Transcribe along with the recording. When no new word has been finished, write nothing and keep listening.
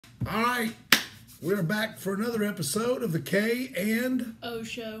All right, we're back for another episode of the K and O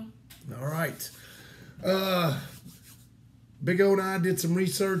Show. All right. Big O and I did some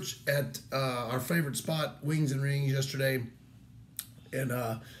research at our favorite spot, Wings and Rings, yesterday. And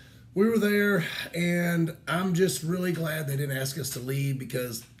we were there, and I'm just really glad they didn't ask us to leave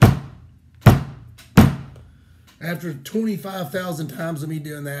because after 25,000 times of me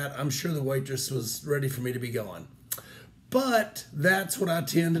doing that, I'm sure the waitress was ready for me to be gone. But that's what I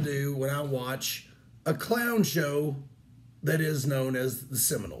tend to do when I watch a clown show that is known as the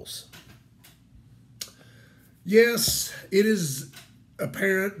Seminoles. Yes, it is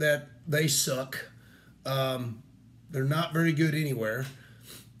apparent that they suck. They're not very good anywhere.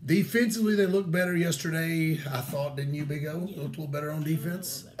 Defensively, they looked better yesterday, I thought, didn't you, Big O? Looked a little better on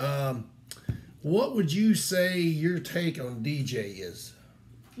defense. What would you say your take on DJ is?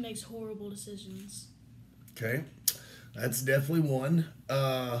 Makes horrible decisions. Okay, that's definitely one.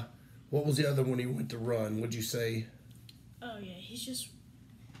 What was the other one he went to run? Would you say? Oh, yeah, he's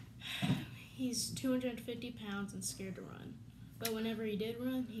 250 pounds and scared to run. But whenever he did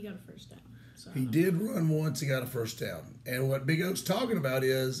run, he got a first down. So. He did run once, he got a first down. And what Big O's talking about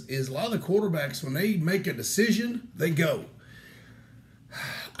is a lot of the quarterbacks, when they make a decision, they go.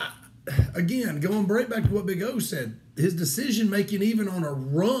 Again, going right back to what Big O said, his decision making even on a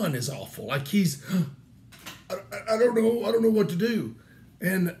run is awful. Like he's, I don't know what to do.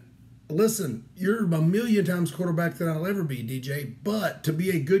 And listen, you're a million times quarterback than I'll ever be, DJ. But to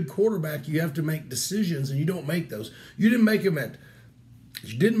be a good quarterback, you have to make decisions, and you don't make those. You didn't make them at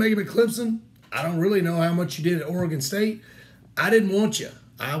Clemson. I don't really know how much you did at Oregon State. I didn't want you.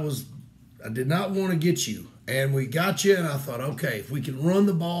 I did not want to get you. And we got you, and I thought, okay, if we can run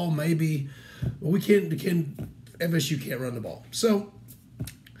the ball, maybe. Well, FSU can't run the ball. So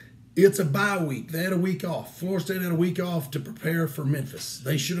it's a bye week. They had a week off. Florida State had a week off to prepare for Memphis.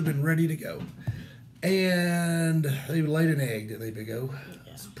 They should have been ready to go. And they laid an egg, didn't they, Big O?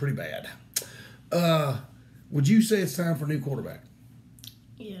 Yeah. It's pretty bad. Would you say it's time for a new quarterback?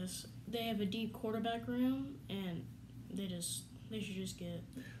 Yes. They have a deep quarterback room, and they should just get...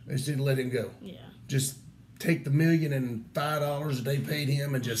 They should let him go. Yeah. Just take the $1,005 they paid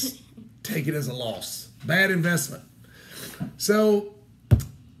him and just take it as a loss. Bad investment. So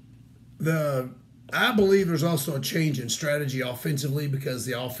I believe there's also a change in strategy offensively because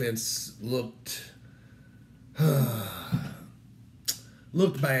the offense looked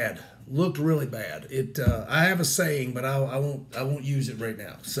bad. Looked really bad. I have a saying, but I won't use it right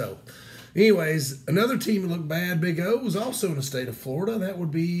now. So, anyways, another team that looked bad, Big O, was also in the state of Florida. That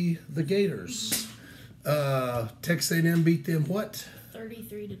would be the Gators. Texas A&M beat them what?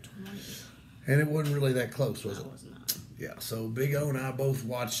 33-20. And it wasn't really that close, was it? It was not. Yeah. So Big O and I both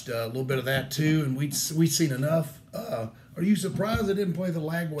watched a little bit of that too, and we'd seen enough. Are you surprised they didn't play the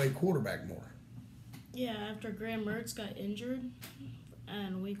Lagway quarterback more? Yeah, after Graham Mertz got injured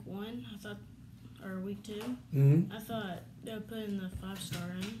in week 1, or week 2, I thought they would put in the 5-star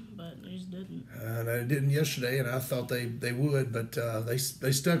in, but they just didn't. They didn't yesterday, and I thought they would, but they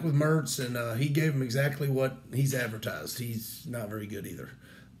stuck with Mertz, and he gave them exactly what he's advertised. He's not very good either.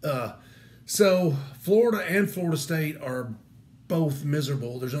 So Florida and Florida State are both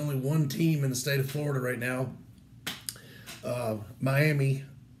miserable. There's only one team in the state of Florida right now, Miami.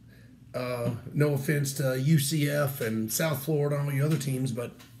 No offense to UCF and South Florida and all the other teams,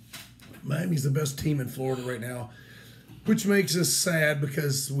 but Miami's the best team in Florida right now, which makes us sad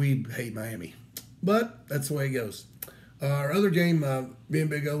because we hate Miami. But that's the way it goes. Our other game me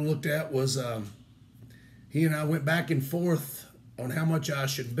and Big O looked at was he and I went back and forth on how much I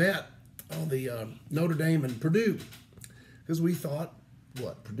should bet on the Notre Dame and Purdue because we thought,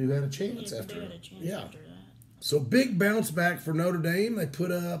 Purdue had a chance after that. So big bounce back for Notre Dame. They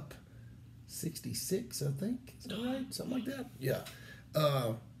put up 66, I think. Is that right? Something like that? Yeah.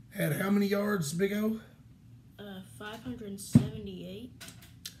 Had how many yards, Big O? 578.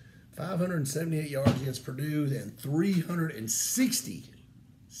 578 yards against Purdue, and 360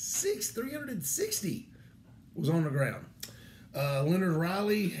 was on the ground. Leonard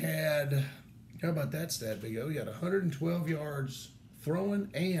Riley had, how about that stat, Big O? He had 112 yards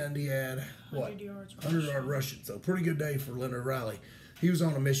throwing, and he had, 100-yard rushing. So pretty good day for Leonard Riley. He was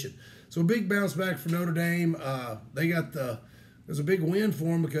on a mission. So a big bounce back for Notre Dame. It was a big win for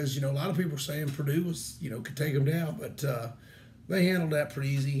them because, a lot of people were saying Purdue was, could take them down, but they handled that pretty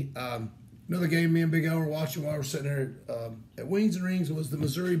easy. Another game me and Big O were watching while we were sitting there at Wings and Rings was the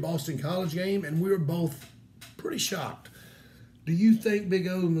Missouri-Boston College game, and we were both pretty shocked. Do you think Big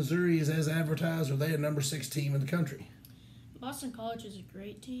O Missouri is as advertised, or are they a number 6 team in the country? Boston College is a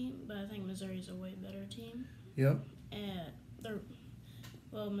great team, but I think Missouri is a way better team. Yep. And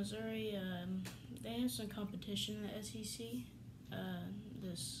Well, Missouri, they have some competition in the SEC.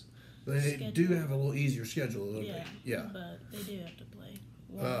 This They schedule. do have a little easier schedule, a little Yeah, bit. Yeah. but they do have to play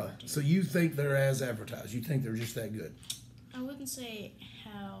one more team. So you think they're as advertised? You think they're just that good? I wouldn't say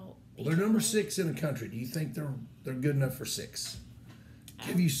how. Well, they're number 6 in the country. Do you think they're good enough for 6?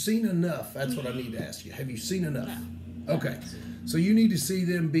 Have you seen enough? That's what I need to ask you. Have you seen enough? No. Okay. So you need to see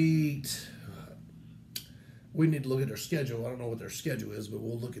them beat. We need to look at their schedule. I don't know what their schedule is, but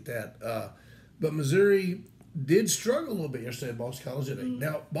we'll look at that. But Missouri did struggle a little bit yesterday at Boston College, didn't they?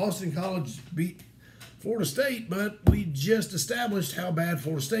 Now, Boston College beat Florida State, but we just established how bad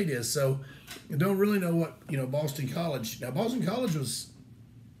Florida State is. So I don't really know what, Boston College. Now, Boston College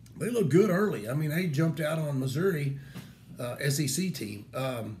they looked good early. I mean, they jumped out on Missouri SEC team.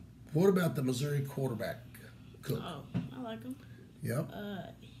 What about the Missouri quarterback, Cook? Oh, I like him. Yep.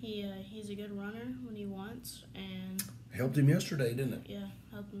 He's a good runner when he wants, and Helped him yesterday, didn't it? yeah,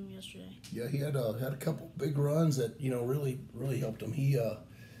 helped him yesterday. Yeah, he had a couple big runs that really helped him. He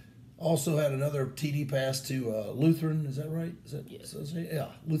also had another TD pass to Lutheran. Is that right? Is that Yes. yeah?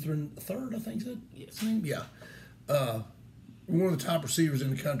 Lutheran third, I think. Is that Yes. his name? Yeah. One of the top receivers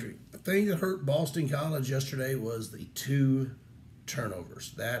in the country. The thing that hurt Boston College yesterday was the 2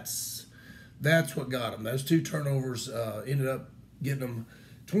 turnovers. That's what got them. Those 2 turnovers ended up getting them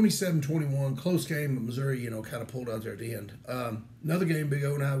 27-21, close game, but Missouri, kind of pulled out there at the end. Another game Big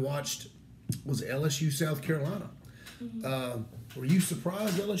O and I watched was LSU South Carolina. Were you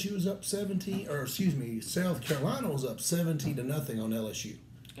surprised LSU was up 17? Or excuse me, South Carolina was up 17-0 on LSU.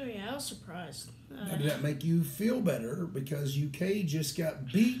 Oh yeah, I was surprised. Now, did that make you feel better because UK just got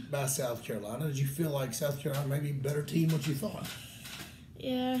beat by South Carolina? Did you feel like South Carolina may be a better team than what you thought?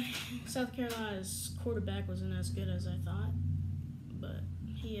 Yeah, South Carolina's quarterback wasn't as good as I thought, but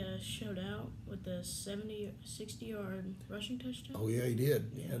he showed out with the 60-yard rushing touchdown. Oh yeah, he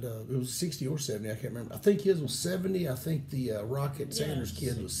did. And it was 60 or 70. I can't remember. I think his was 70. I think the Rocket Sanders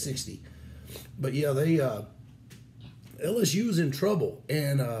kid was 60. But yeah, they LSU was in trouble,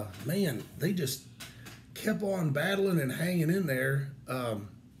 and man, they just kept on battling and hanging in there.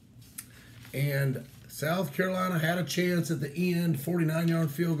 And South Carolina had a chance at the end,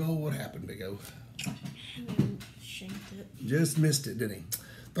 49-yard field goal. What happened, Big O? And shanked it. Just missed it, didn't he?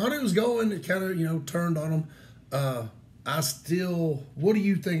 Thought it was going. It kind of, turned on him. What do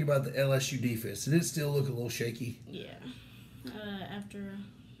you think about the LSU defense? Did it still look a little shaky? Yeah. After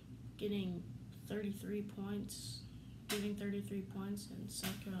getting 33 points in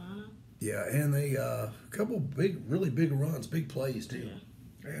South Carolina. Yeah, and they a couple really big runs, big plays too.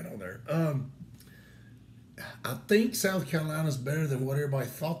 Yeah. Right on there. I think South Carolina's better than what everybody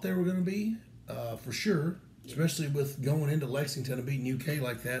thought they were going to be, for sure. Especially with going into Lexington and beating UK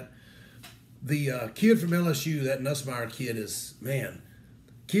like that. The kid from LSU, that Nussmeier kid,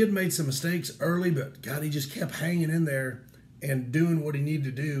 kid made some mistakes early, but God, he just kept hanging in there and doing what he needed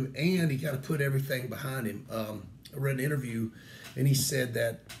to do, and he kind of put everything behind him. I read an interview, and he said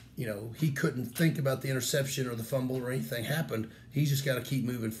that he couldn't think about the interception or the fumble or anything happened. He's just got to keep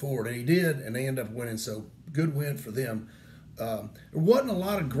moving forward, and he did, and they ended up winning. So good win for them. There wasn't a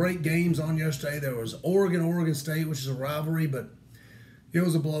lot of great games on yesterday. There was Oregon State, which is a rivalry, but it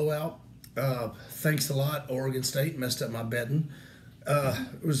was a blowout. Thanks a lot, Oregon State. Messed up my betting. There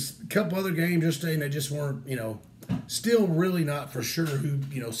was a couple other games yesterday, and they just weren't, still really not for sure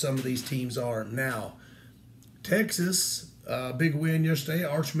who, some of these teams are now. Texas, big win yesterday.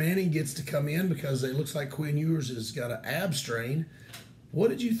 Arch Manning gets to come in because it looks like Quinn Ewers has got an ab strain. What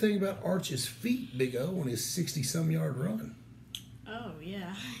did you think about Arch's feet, Big O, on his 60-some-yard run? Oh,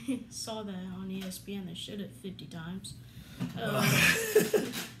 yeah. I saw that on ESPN. They showed it 50 times.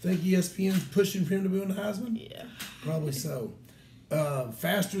 Think ESPN's pushing for him to be on the Heisman? Yeah. Probably so.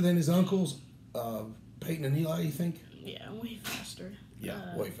 Faster than his uncles, Peyton and Eli, you think? Yeah, way faster.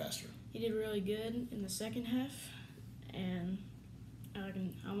 Yeah, way faster. He did really good in the second half, and I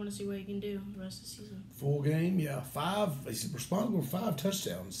want to see what he can do the rest of the season. Full game, yeah. He's responsible for 5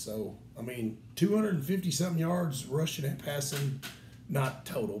 touchdowns. So, 250-something yards rushing and passing, not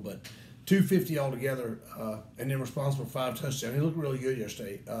total, but 250 altogether, and then responsible for 5 touchdowns. He looked really good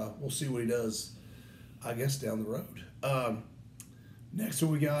yesterday. We'll see what he does, I guess, down the road. Next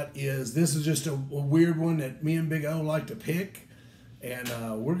one we got this is just a weird one that me and Big O like to pick. And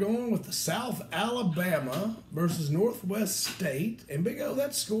we're going with the South Alabama versus Northwest State. And Big O,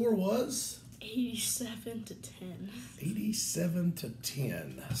 that score was? 87-10.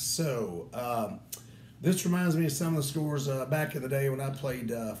 87-10. So, this reminds me of some of the scores back in the day when I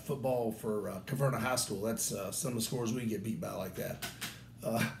played football for Caverna High School. That's some of the scores we get beat by like that.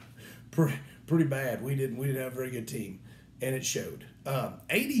 Pretty bad. We didn't have a very good team, and it showed.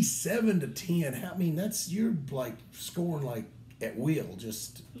 87-10. I mean, you're like scoring like at will,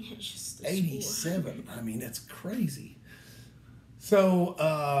 just It's just the 87. I mean, that's crazy. So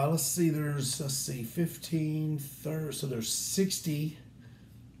let's see. There's 15, 30. So there's 60.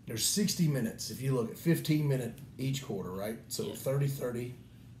 There's 60 minutes. If you look at 15-minute each quarter, right? So Yeah. 30.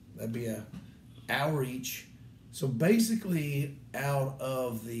 That'd be an hour each. So basically, out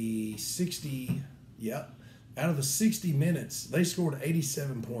of the 60 minutes, they scored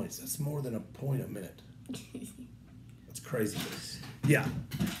 87 points. That's more than a point a minute. That's crazy. Yeah.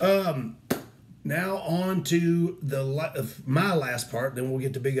 Now on to my last part. Then we'll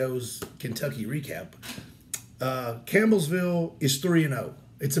get to Big O's Kentucky recap. Campbellsville is 3-0.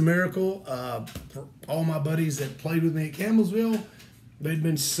 It's a miracle. For all my buddies that played with me at Campbellsville, they'd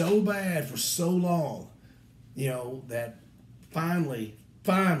been so bad for so long, that finally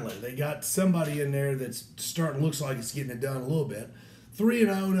they got somebody in there that's looks like it's getting it done a little bit.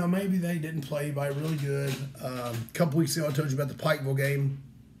 3-0. Now maybe they didn't play by really good. A couple weeks ago I told you about the Pikeville game.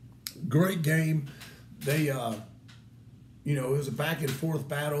 Great game. They, it was a back and forth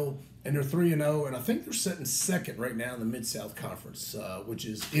battle, and they're 3-0, and I think they're sitting second right now in the Mid-South Conference, which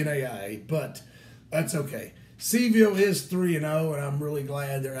is NAIA, but that's okay. Seaville is 3-0, and I'm really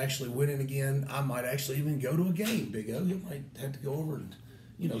glad they're actually winning again. I might actually even go to a game, Big O. You might have to go over and,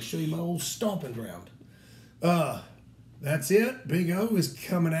 show you my old stomping ground. That's it. Big O is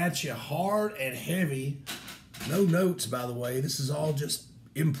coming at you hard and heavy. No notes, by the way. This is all just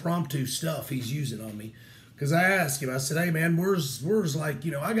impromptu stuff he's using on me. Because I asked him, I said, hey, man, where's like,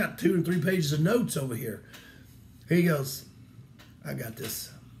 I got 2 and 3 pages of notes over here. He goes, I got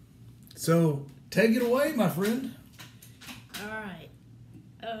this. So take it away, my friend. All right.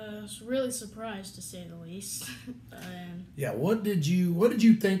 I was really surprised, to say the least. Yeah, what did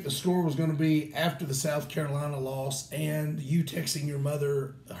you think the score was going to be after the South Carolina loss and you texting your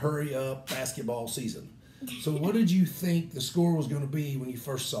mother, hurry up, basketball season? So what did you think the score was going to be when you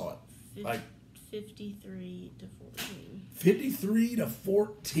first saw it? 53-14.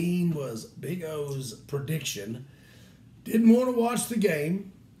 53-14 was Big O's prediction. Didn't want to watch the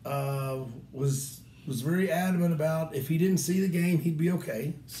game. Was very adamant about if he didn't see the game, he'd be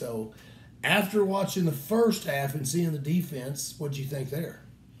okay. So after watching the first half and seeing the defense, what'd you think there?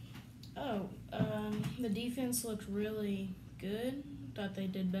 The defense looked really good. Thought they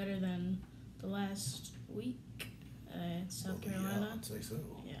did better than the last week at South Carolina. Yeah, I'd say so.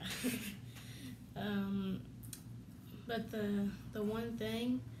 Yeah. But the one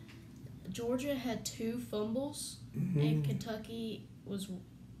thing, Georgia had 2 fumbles, and Kentucky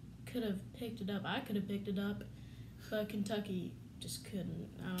could have picked it up. I could have picked it up, but Kentucky just couldn't.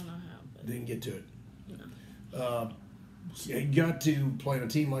 I don't know how. But Didn't get to it. no. You got to play on a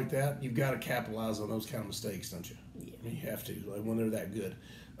team like that. You've got to capitalize on those kind of mistakes, don't you? Yeah. I mean, you have to, like, when they're that good.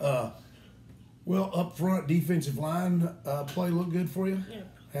 Well, up front, defensive line play looked good for you? Yeah.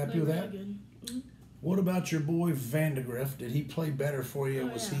 Happy with that? Really good. Mm-hmm. What about your boy Vandegrift? Did he play better for you?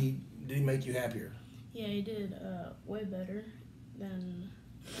 Oh, yeah. Did he make you happier? Yeah, he did way better than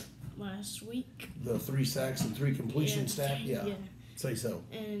last week. The 3 sacks and 3 completion stat? Yeah. Say so.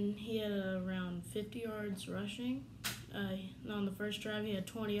 And he had around 50 yards rushing. On the first drive, he had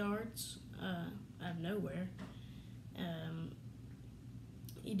 20 yards out of nowhere.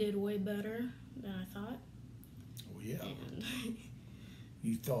 He did way better than I thought. Oh, yeah. And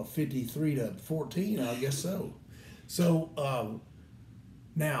You thought 53-14? I guess so. So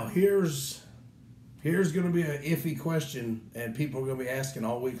now here's going to be an iffy question, and people are going to be asking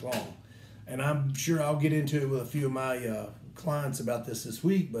all week long. And I'm sure I'll get into it with a few of my clients about this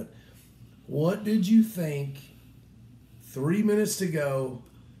week. But what did you think? 3 minutes to go,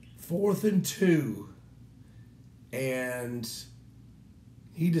 4th and 2, and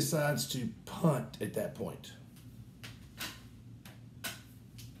he decides to punt at that point.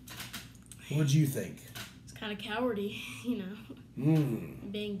 What did you think? it's kind of cowardly,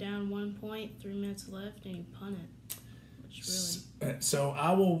 being down 1 point, 3 minutes left, and you punt it. Which really. So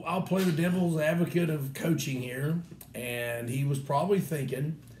I'll play the devil's advocate of coaching here, and he was probably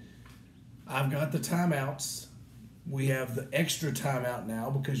thinking, I've got the timeouts. We have the extra timeout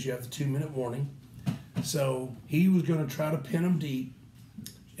now because you have the 2-minute warning. So he was going to try to pin them deep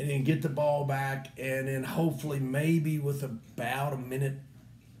and then get the ball back, and then hopefully maybe with about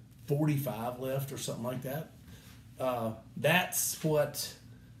 1:45 left or something like that. That's what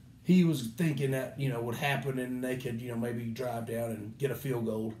he was thinking that, would happen, and they could, maybe drive down and get a field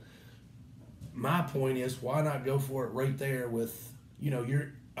goal. My point is, why not go for it right there with,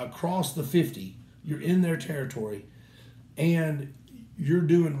 you're across the 50, you're in their territory, and you're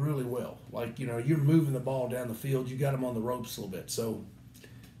doing really well. Like, you're moving the ball down the field. You got them on the ropes a little bit. So,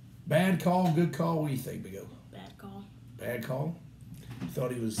 bad call, good call. What do you think, Big O? Bad call. Bad call?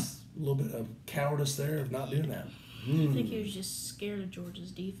 Thought he was a little bit of cowardice there of not doing that. I think he was just scared of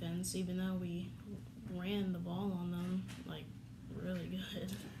Georgia's defense, even though we ran the ball on them, like, really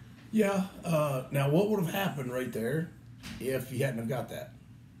good. Yeah. Now, what would have happened right there if you hadn't have got that?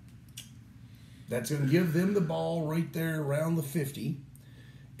 That's going to give them the ball right there around the 50.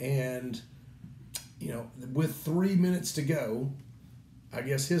 And, with 3 minutes to go, I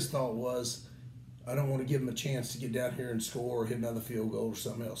guess his thought was, I don't want to give them a chance to get down here and score or hit another field goal or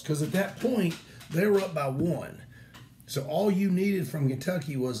something else. Because at that point, they were up by 1. So all you needed from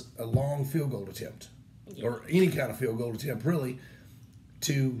Kentucky was a long field goal attempt. Yeah. Or any kind of field goal attempt, really,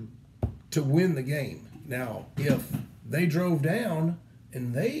 to win the game. Now, if they drove down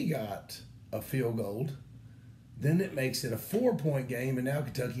and they got a field goal, then it makes it a 4-point game, and now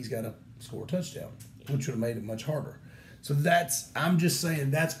Kentucky's got to score a touchdown, which would have made it much harder. So I'm just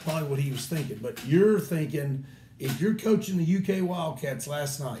saying that's probably what he was thinking. But you're thinking, if you're coaching the UK Wildcats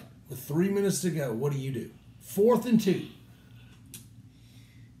last night with 3 minutes to go, what do? 4th and 2.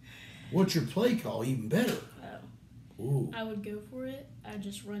 What's your play call? Even better. Oh. Ooh. I would go for it. I'd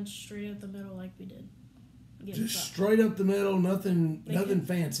just run straight up the middle like we did. Just straight up the middle, nothing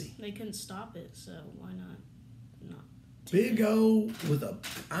fancy. They couldn't stop it, so why not? Big O with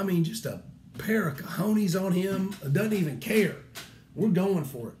just a pair of cojones on him. Doesn't even care. We're going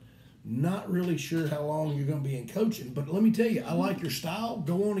for it. Not really sure how long you're going to be in coaching, but let me tell you, I like your style.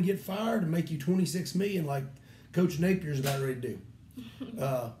 Go on and get fired and make you $26 million like Coach Napier's about ready to do.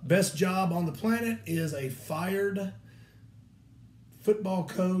 Best job on the planet is a fired football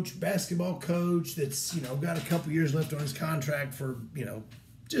coach, basketball coach that's, got a couple years left on his contract for,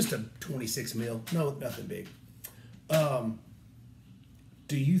 just a 26 mil. No, nothing big.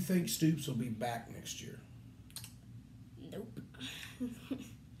 Do you think Stoops will be back next year? Nope.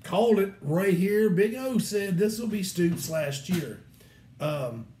 Called it right here. Big O said this will be Stoops last year.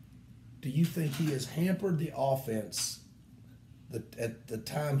 Do you think he has hampered the offense at the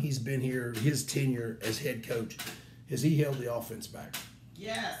time he's been here, his tenure as head coach? Has he held the offense back?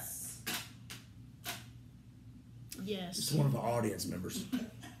 Yes. Yes. It's one of our audience members.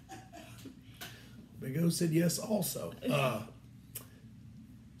 Big O said yes also.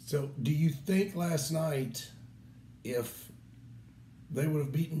 So do you think last night, if they would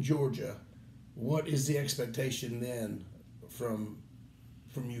have beaten Georgia, what is the expectation then from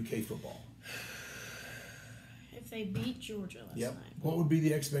UK football? If they beat Georgia last Yep. night. What would be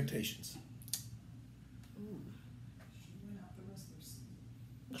the expectations?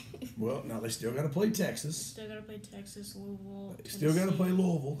 Well, now they still got to play Texas. Still got to play Texas, Louisville, They still got to play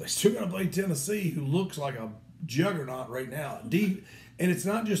Louisville. They still got to play Tennessee, who looks like a juggernaut right now. Deep, and it's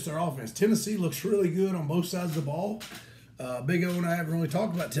not just their offense. Tennessee looks really good on both sides of the ball. Big O and I haven't really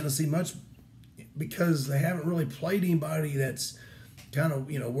talked about Tennessee much because they haven't really played anybody that's kind of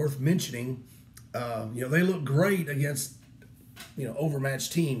worth mentioning. They look great against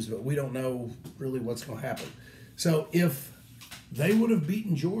overmatched teams, but we don't know really what's going to happen. So if they would have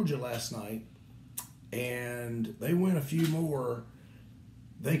beaten Georgia last night and they win a few more,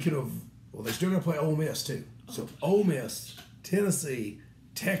 they could have. Well, they still got to play Ole Miss too. So Ole Miss, Tennessee,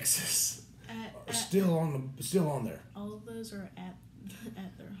 Texas are still on there. All of those are at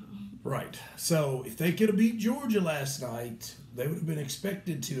their home. Right. So if they could have beat Georgia last night, they would have been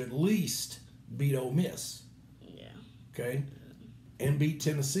expected to at least beat Ole Miss. Yeah. Okay. And beat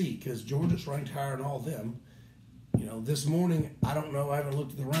Tennessee because Georgia's ranked higher than all of them. This morning, I don't know, I haven't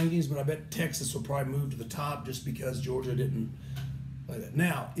looked at the rankings, but I bet Texas will probably move to the top just because Georgia didn't play that.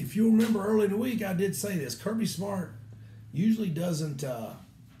 Now, if you'll remember early in the week, I did say this. Kirby Smart usually doesn't, I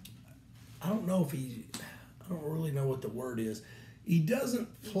don't really know what the word is. He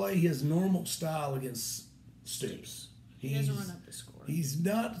doesn't play his normal style against Stoops. He doesn't run up the score. He's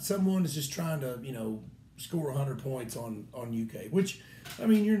not someone that's just trying to, score 100 points on UK, which,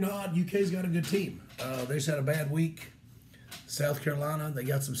 you're not. UK's got a good team. They just had a bad week. South Carolina, they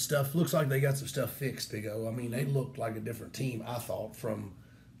got some stuff. Looks like they got some stuff fixed, Big O. They looked like a different team, I thought, from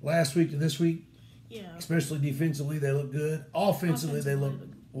last week to this week. Yeah. Especially defensively, they look good. Offensively, they look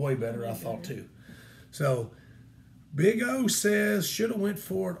way better, I thought, too. So, Big O says should have went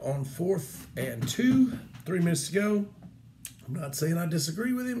for it on 4th and 2. 3 minutes to go. I'm not saying I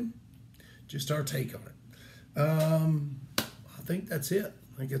disagree with him. Just our take on it. I think that's it.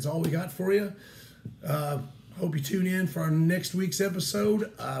 I think that's all we got for you. Hope you tune in for our next week's episode.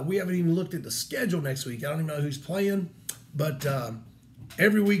 We haven't even looked at the schedule next week. I don't even know who's playing, but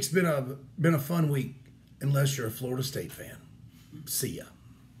every week's been a fun week, unless you're a Florida State fan. See ya.